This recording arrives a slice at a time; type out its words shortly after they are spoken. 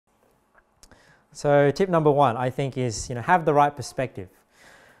So tip number one, I think, is have the right perspective.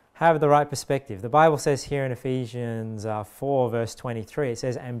 Have the right perspective. The Bible says here in Ephesians 4 verse 23, it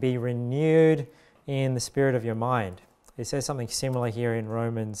says, and be renewed in the spirit of your mind. It says something similar here in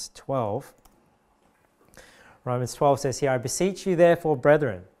Romans 12. Romans 12 says here, I beseech you therefore,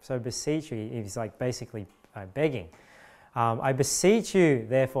 brethren. So beseech you is like basically begging. I beseech you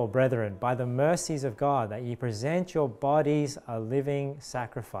therefore, brethren, by the mercies of God, that ye present your bodies a living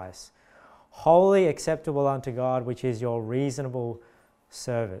sacrifice, wholly acceptable unto God, which is your reasonable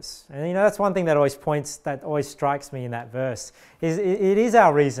service. And that's one thing that always strikes me in that verse, is it is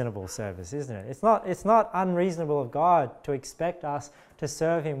our reasonable service, isn't it? It's not unreasonable of God to expect us to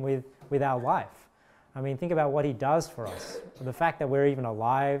serve Him with our life. I mean, think about what He does for us. The fact that we're even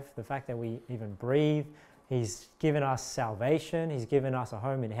alive, the fact that we even breathe. He's given us salvation. He's given us a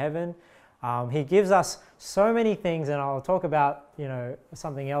home in heaven. He gives us so many things, and I'll talk about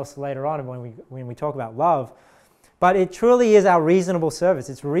something else later on when we talk about love. But it truly is our reasonable service.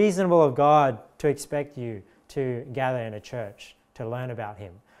 It's reasonable of God to expect you to gather in a church, to learn about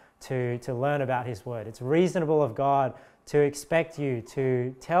Him, to learn about His Word. It's reasonable of God to expect you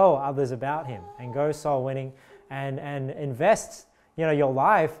to tell others about Him and go soul winning and invest your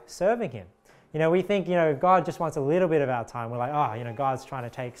life serving Him. We think God just wants a little bit of our time. We're like, God's trying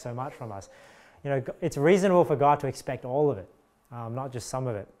to take so much from us. It's reasonable for God to expect all of it, not just some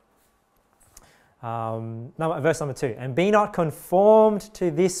of it. Verse number 2, and be not conformed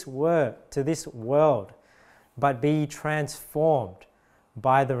to this world, but be transformed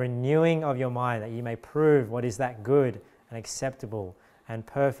by the renewing of your mind, that ye may prove what is that good and acceptable and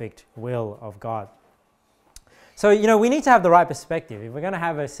perfect will of God. So, we need to have the right perspective. If we're going to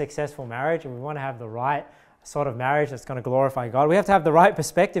have a successful marriage and we want to have the right sort of marriage that's going to glorify God, we have to have the right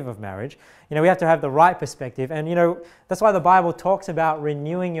perspective of marriage. We have to have the right perspective. And, that's why the Bible talks about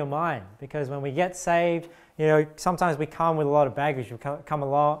renewing your mind. Because when we get saved, sometimes we come with a lot of baggage. We come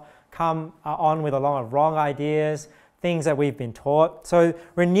on with a lot of wrong ideas, things that we've been taught. So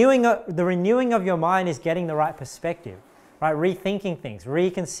the renewing of your mind is getting the right perspective. Right, rethinking things,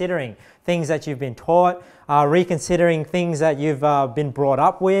 reconsidering things that you've been taught, reconsidering things that you've been brought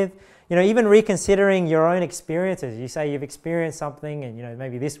up with, even reconsidering your own experiences. You say you've experienced something and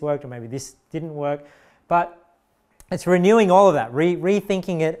maybe this worked or maybe this didn't work, but it's renewing all of that,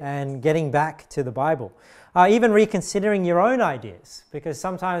 rethinking it and getting back to the Bible. Even reconsidering your own ideas, because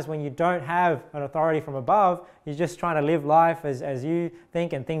sometimes when you don't have an authority from above, you're just trying to live life as you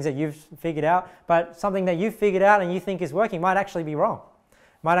think and things that you've figured out, but something that you've figured out and you think is working might actually be wrong,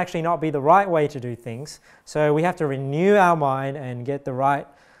 might actually not be the right way to do things. So we have to renew our mind and get the right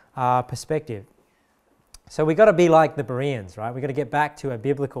perspective. So we've got to be like the Bereans, right? We've got to get back to a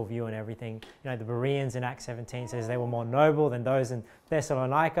biblical view and everything. The Bereans in Acts 17 says they were more noble than those in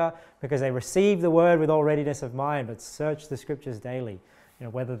Thessalonica because they received the word with all readiness of mind, but searched the scriptures daily,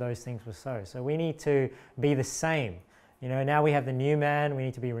 whether those things were so. So we need to be the same. Now we have the new man. We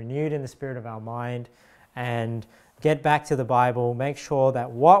need to be renewed in the spirit of our mind and get back to the Bible, make sure that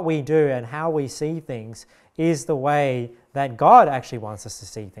what we do and how we see things is the way that God actually wants us to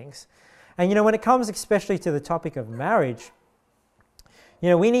see things. And when it comes especially to the topic of marriage,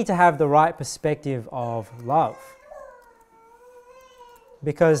 we need to have the right perspective of love.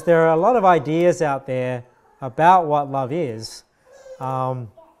 Because there are a lot of ideas out there about what love is that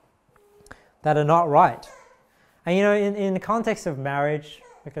are not right. And in the context of marriage,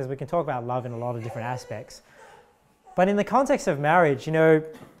 because we can talk about love in a lot of different aspects, but in the context of marriage, you don't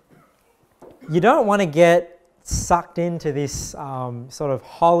want to get sucked into this sort of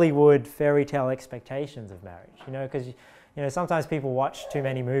Hollywood fairy tale expectations of marriage, because sometimes people watch too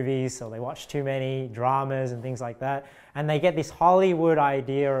many movies or they watch too many dramas and things like that, and they get this Hollywood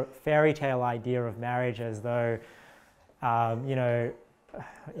idea, fairy tale idea of marriage as though,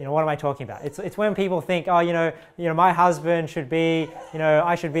 what am I talking about? It's when people think, my husband should be,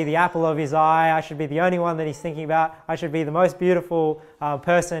 I should be the apple of his eye, I should be the only one that he's thinking about, I should be the most beautiful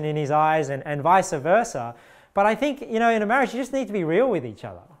person in his eyes, and vice versa. But I think, in a marriage, you just need to be real with each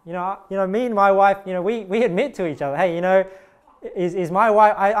other. Me and my wife, we admit to each other, hey, is my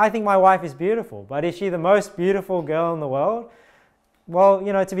wife, I think my wife is beautiful, but is she the most beautiful girl in the world? Well,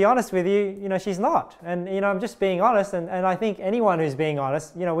 to be honest with you, she's not. And, I'm just being honest. And I think anyone who's being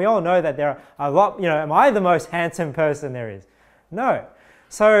honest, we all know that there are a lot, am I the most handsome person there is? No.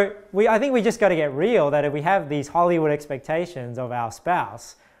 So I think we just got to get real that if we have these Hollywood expectations of our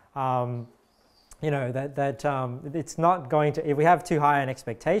spouse, it's not going to, if we have too high an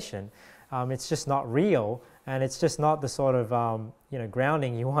expectation, it's just not real, and it's just not the sort of,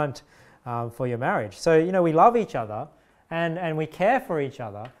 grounding you want for your marriage. So, we love each other and we care for each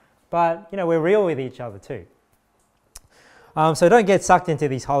other, but we're real with each other too. So don't get sucked into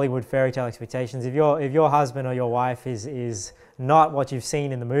these Hollywood fairy tale expectations. If your husband or your wife is not what you've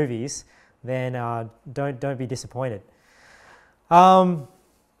seen in the movies, then don't be disappointed.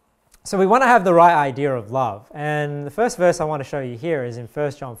 So we want to have the right idea of love. And the first verse I want to show you here is in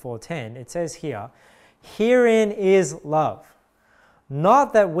 1 John 4:10. It says here, "Herein is love,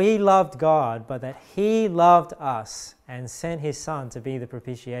 not that we loved God, but that He loved us and sent His Son to be the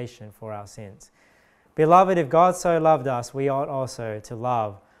propitiation for our sins. Beloved, if God so loved us, we ought also to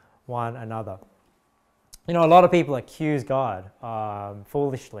love one another." A lot of people accuse God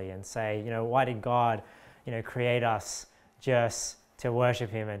foolishly and say, why did God, create us just to worship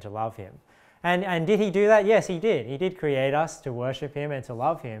Him and to love Him? And did He do that? Yes, He did. He did create us to worship Him and to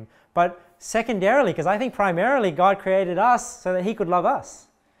love Him. But secondarily, because I think primarily God created us so that He could love us.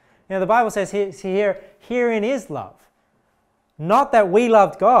 The Bible says herein is love. Not that we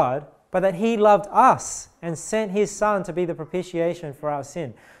loved God, but that He loved us and sent His Son to be the propitiation for our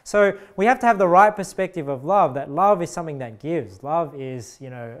sin. So we have to have the right perspective of love, that love is something that gives. Love is,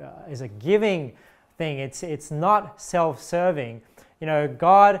 is a giving thing. It's not self-serving.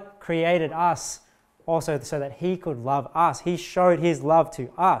 God created us also so that He could love us. He showed His love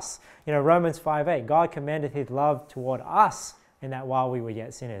to us. Romans 5:8, God commended His love toward us in that while we were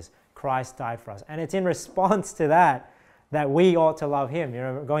yet sinners, Christ died for us. And it's in response to that we ought to love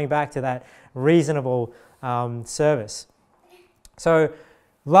Him, going back to that reasonable service. So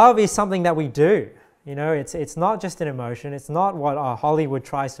love is something that we do. It's not just an emotion. It's not what Hollywood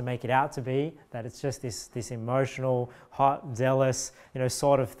tries to make it out to be, that it's just this emotional, hot, zealous,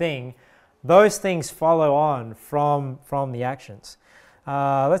 sort of thing. Those things follow on from the actions.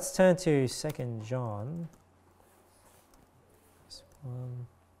 Let's turn to 2 John.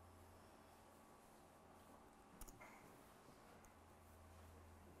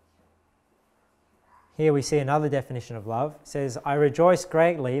 Here we see another definition of love. It says, "I rejoice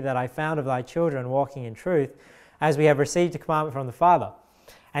greatly that I found of thy children walking in truth, as we have received a commandment from the Father.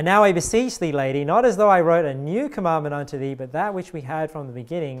 And now I beseech thee, lady, not as though I wrote a new commandment unto thee, but that which we had from the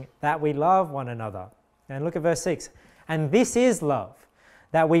beginning, that we love one another." And look at verse 6. "And this is love,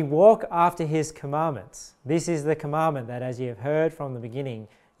 that we walk after His commandments. This is the commandment, that as ye have heard from the beginning,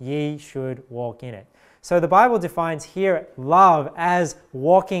 ye should walk in it." So the Bible defines here love as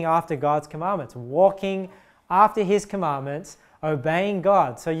walking after God's commandments, walking after His commandments, obeying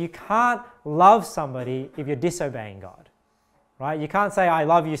God. So you can't love somebody if you're disobeying God, right? You can't say, "I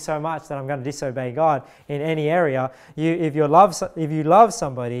love you so much that I'm going to disobey God in any area." If you love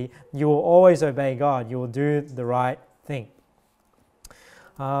somebody, you will always obey God. You will do the right thing.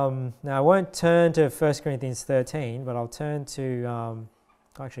 Now I won't turn to 1 Corinthians 13, but I'll turn to,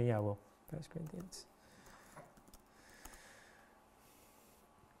 I will. 1 Corinthians.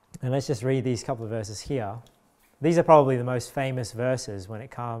 And let's just read these couple of verses here. These are probably the most famous verses when it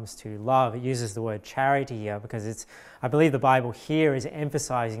comes to love. It uses the word charity here because I believe the Bible here is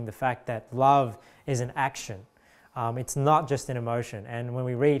emphasizing the fact that love is an action. It's not just an emotion. And when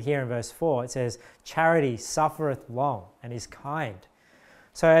we read here in verse 4, it says, "Charity suffereth long and is kind."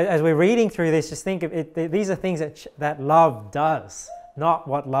 So as we're reading through this, just think of it, these are things that love does, not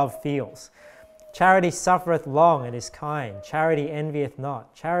what love feels. "Charity suffereth long and is kind. Charity envieth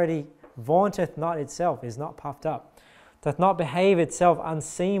not. Charity vaunteth not itself, is not puffed up, doth not behave itself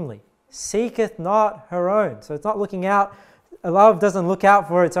unseemly, seeketh not her own." So it's not looking out. Love doesn't look out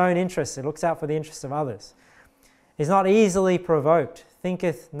for its own interests. It looks out for the interests of others. "Is not easily provoked,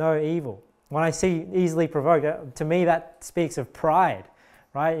 thinketh no evil." When I see easily provoked, to me that speaks of pride,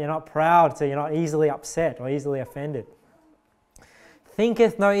 right? You're not proud, so you're not easily upset or easily offended.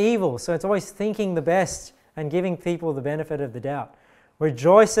 "Thinketh no evil," so it's always thinking the best and giving people the benefit of the doubt.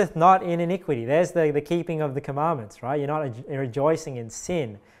 "Rejoiceth not in iniquity." There's the keeping of the commandments, right? You're not rejoicing in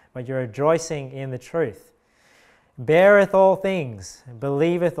sin, but you're rejoicing in the truth. "Beareth all things,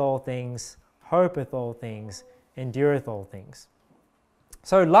 believeth all things, hopeth all things, endureth all things."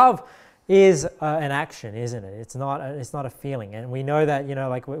 So love is an action, isn't it? It's not a feeling. And we know that,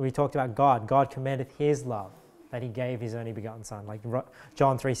 like we talked about God commendeth His love, that He gave His only begotten Son, like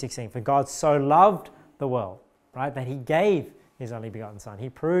John 3:16. "For God so loved the world," right, that He gave His only begotten Son. He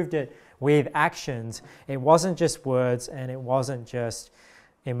proved it with actions. It wasn't just words and it wasn't just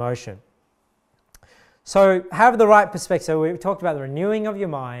emotion. So have the right perspective. So we talked about the renewing of your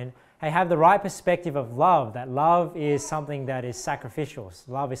mind. Hey, have the right perspective of love, that love is something that is sacrificial.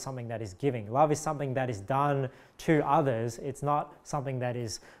 Love is something that is giving. Love is something that is done to others. It's not something that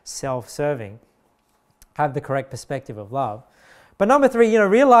is self-serving. Have the correct perspective of love. But number 3,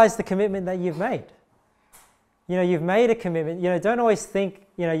 realize the commitment that you've made. you've made a commitment. Don't always think,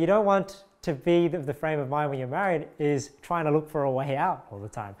 you don't want to be the frame of mind when you're married is trying to look for a way out all the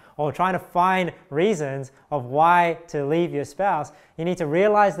time, or trying to find reasons of why to leave your spouse. You need to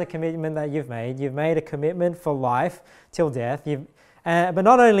realize the commitment that you've made. You've made a commitment for life till death. But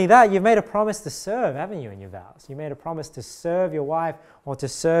not only that, you've made a promise to serve, haven't you, in your vows? You made a promise to serve your wife or to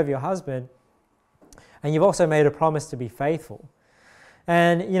serve your husband. And you've also made a promise to be faithful.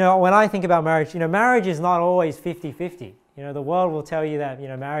 And, when I think about marriage, marriage is not always 50-50. The world will tell you that,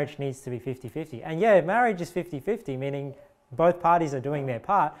 marriage needs to be 50-50. And yeah, marriage is 50-50, meaning both parties are doing their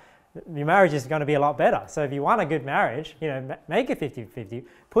part. Your marriage is going to be a lot better. So if you want a good marriage, make it 50-50,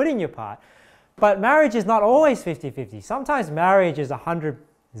 put in your part. But marriage is not always 50-50. Sometimes marriage is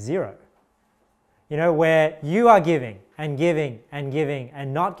 100-0. Where you are giving and giving and giving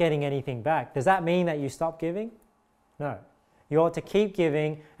and not getting anything back. Does that mean that you stop giving? No. You ought to keep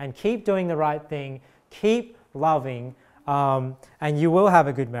giving and keep doing the right thing, keep loving, and you will have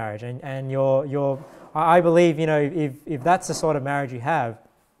a good marriage. And I believe, if that's the sort of marriage you have,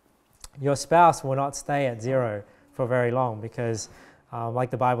 your spouse will not stay at 0 for very long, because like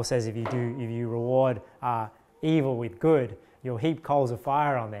the Bible says, if you reward evil with good, you'll heap coals of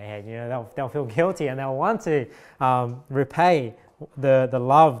fire on their head. They'll feel guilty and they'll want to repay the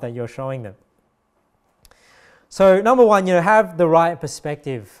love that you're showing them. So number one, have the right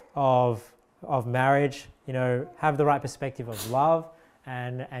perspective of marriage. Have the right perspective of love,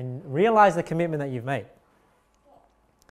 and realize the commitment that you've made.